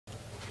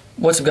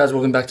What's up, guys?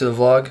 Welcome back to the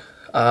vlog.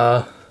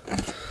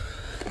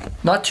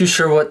 Not too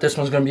sure what this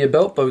one's going to be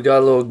about, but we got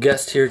a little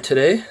guest here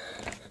today.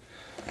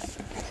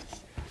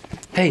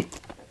 Hey, you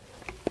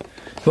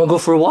want to go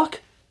for a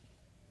walk?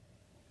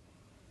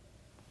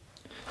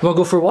 You want to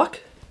go for a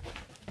walk?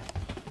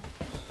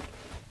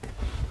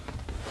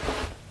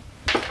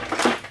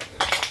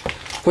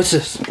 What's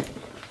this?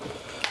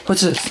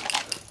 What's this?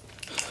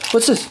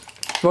 What's this?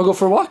 You want to go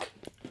for a walk?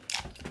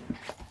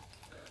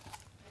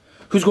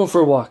 Who's going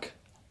for a walk?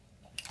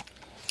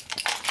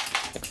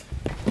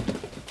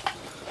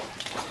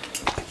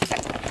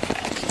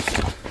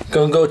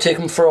 Gonna go take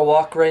him for a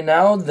walk right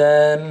now,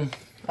 then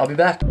I'll be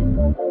back.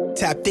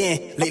 Tapped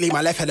in. Lately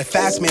my life had a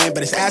fast man,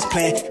 but it's ass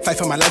plan. Fight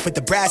for my life with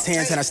the brass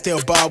hands, and I still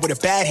ball with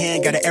a bad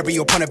hand. Got an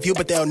aerial point of view,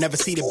 but they'll never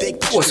see the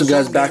big picture. What's up,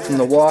 guys? Back from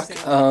the walk.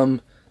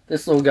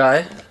 This little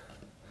guy,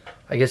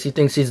 I guess he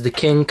thinks he's the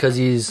king because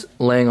he's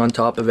laying on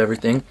top of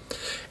everything.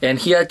 And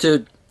he had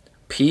to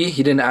pee.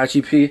 He didn't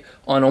actually pee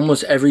on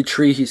almost every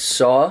tree he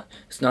saw.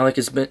 It's not like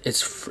it's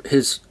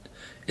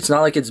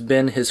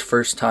been his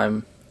first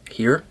time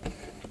here.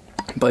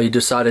 But he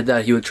decided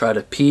that he would try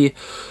to pee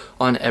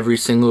on every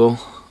single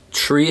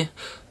tree,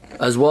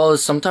 as well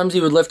as sometimes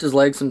he would lift his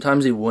legs,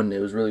 sometimes he wouldn't. It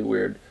was really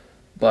weird.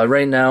 But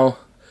right now,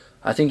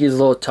 I think he's a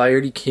little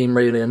tired. He came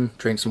right in,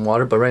 drank some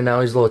water, but right now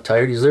he's a little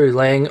tired. He's literally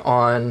laying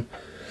on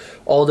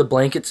all the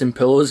blankets and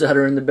pillows that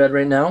are in the bed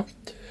right now.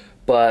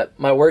 But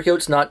my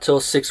workout's not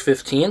till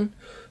 6:15,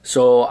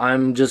 so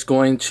I'm just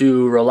going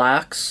to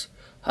relax,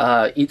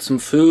 eat some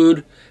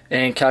food,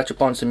 and catch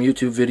up on some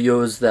YouTube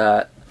videos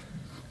that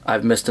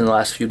I've missed in the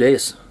last few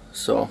days.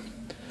 So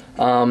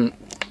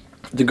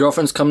the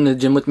girlfriend's coming to the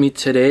gym with me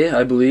today,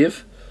 I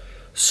believe,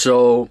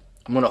 so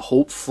I'm gonna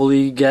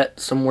hopefully get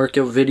some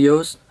workout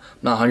videos. I'm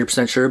not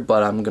 100% sure,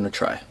 but I'm gonna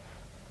try.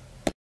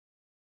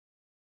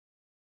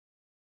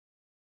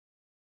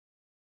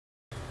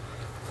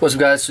 What's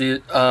up, guys?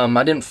 So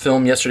I didn't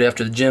film yesterday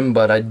after the gym,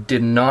 but I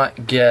did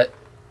not get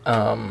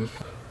a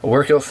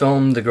workout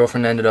film. The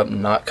girlfriend ended up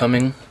not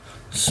coming,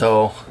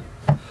 so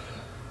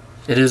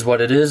it is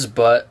what it is.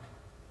 But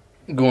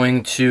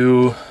going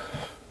to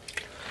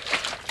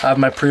have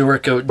my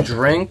pre-workout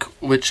drink,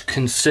 which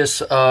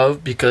consists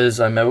of, because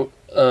I'm out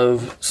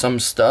of some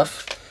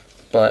stuff,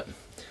 but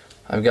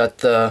I've got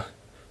the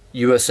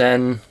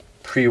USN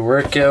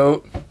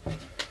pre-workout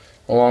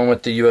along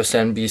with the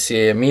USN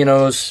BCA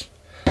aminos.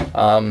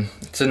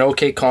 It's an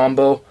okay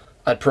combo.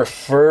 I'd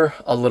prefer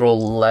a little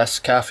less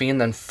caffeine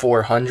than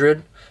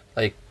 400.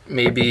 Like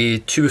maybe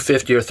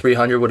 250 or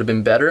 300 would have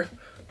been better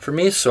for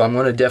me, so I'm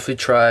going to definitely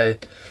try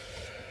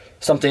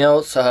something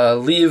else.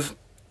 Leave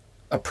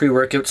a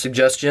pre-workout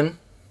suggestion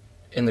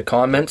in the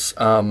comments.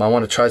 I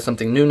want to try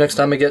something new next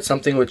time I get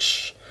something,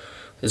 which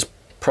is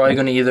probably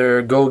going to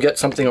either go get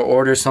something or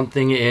order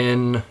something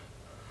in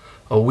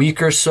a week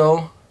or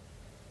so.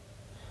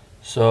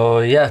 So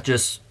yeah,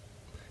 just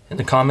in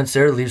the comments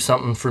there, leave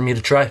something for me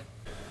to try.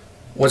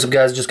 What's up,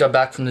 guys? Just got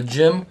back from the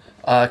gym.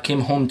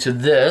 Came home to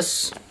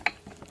this.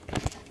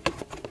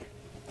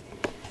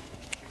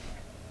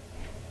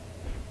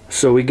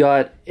 So we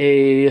got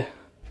a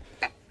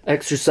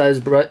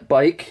exercise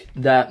bike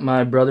that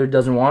my brother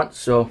doesn't want,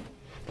 so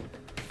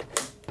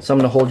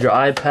something to hold your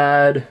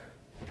iPad.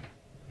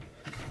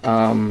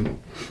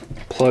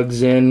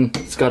 Plugs in.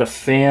 It's got a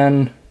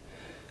fan.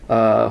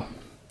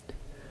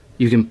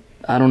 You can,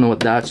 I don't know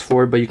what that's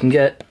for, but you can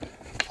get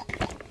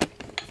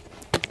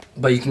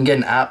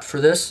an app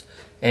for this,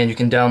 and you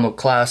can download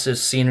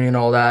classes, scenery, and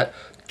all that.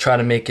 Try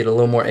to make it a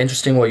little more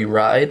interesting while you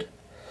ride.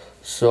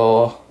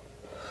 So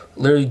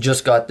literally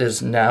just got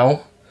this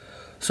now.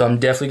 So I'm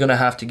definitely going to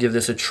have to give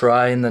this a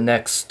try in the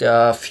next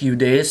few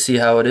days, see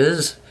how it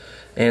is,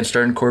 and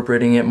start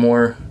incorporating it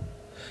more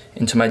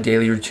into my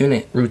daily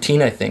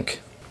routine, I think.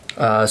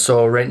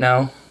 So right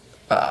now,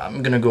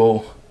 I'm going to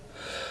go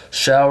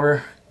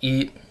shower,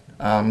 eat,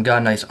 got a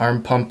nice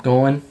arm pump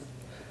going,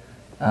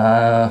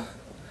 then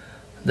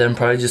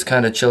probably just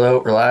kind of chill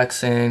out,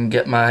 relax, and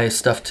get my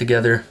stuff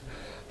together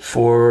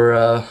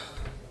for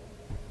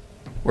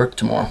work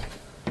tomorrow.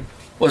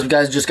 What's up,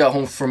 guys? Just got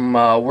home from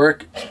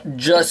work.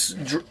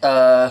 Just did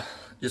a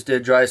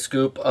dry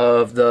scoop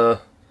of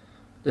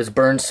this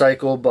burn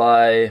cycle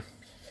by,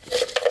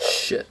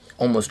 shit,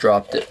 almost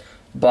dropped it,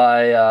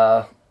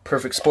 by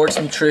Perfect Sports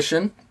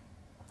Nutrition.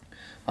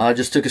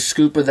 Just took a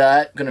scoop of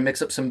that. Gonna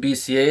mix up some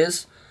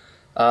BCAAs.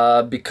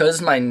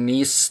 Because my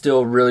knee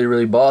still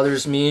really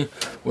bothers me,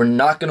 we're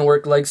not gonna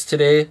work legs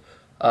today.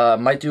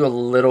 Might do a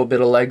little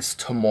bit of legs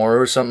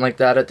tomorrow or something like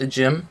that at the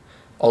gym,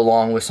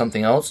 along with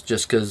something else,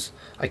 just because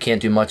I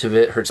can't do much of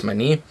it, hurts my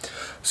knee.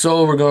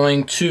 So we're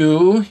going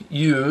to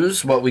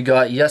use what we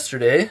got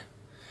yesterday,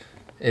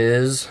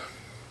 is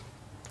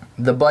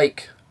the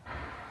bike.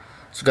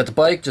 So got the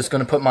bike, just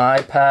gonna put my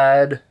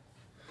iPad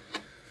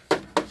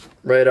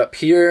right up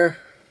here.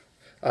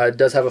 It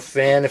does have a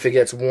fan if it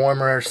gets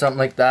warmer or something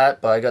like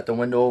that, but I got the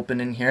window open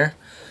in here.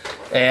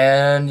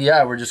 And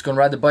yeah, we're just gonna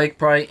ride the bike,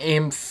 probably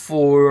aim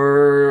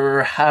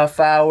for half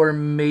hour,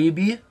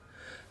 maybe.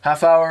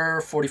 Half hour,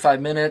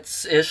 45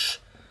 minutes-ish.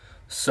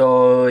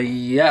 So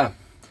yeah,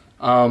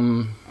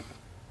 so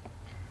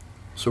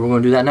we're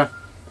gonna do that now.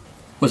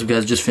 What's up,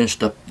 guys? Just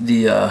finished up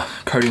the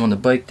cardio on the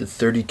bike. Did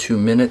 32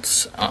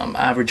 minutes.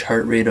 Average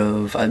heart rate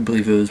of, I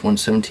believe it was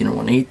 117 or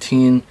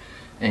 118,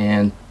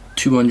 and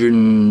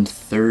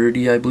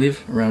 230, I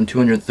believe, around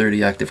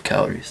 230 active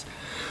calories.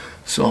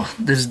 So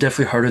this is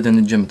definitely harder than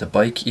the gym at the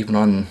bike, even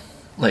on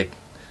like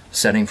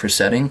setting for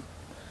setting.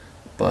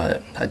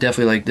 But I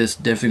definitely like this.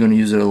 Definitely going to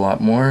use it a lot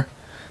more.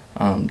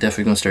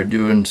 Definitely going to start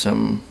doing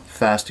some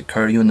fasted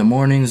cardio in the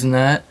mornings and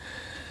that.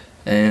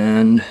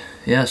 And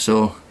yeah,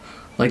 so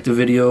like the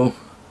video,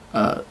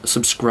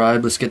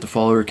 subscribe. Let's get the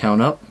follower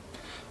count up.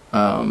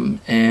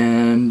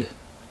 And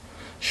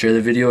share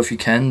the video if you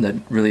can.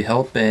 That'd really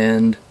help.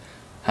 And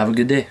have a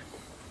good day.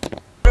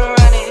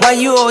 Why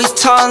you always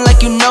talking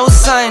like you know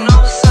something?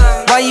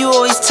 Why you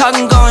always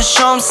talking, go and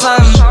show 'em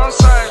something?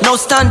 No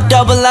stunt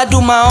double, I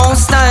do my own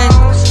stunt.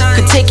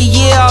 Could take a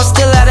year, I'll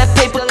still have that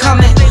paper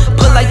coming.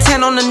 Put like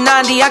 10 on the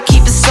 90, I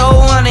keep it so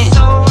on it.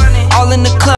 All in the club.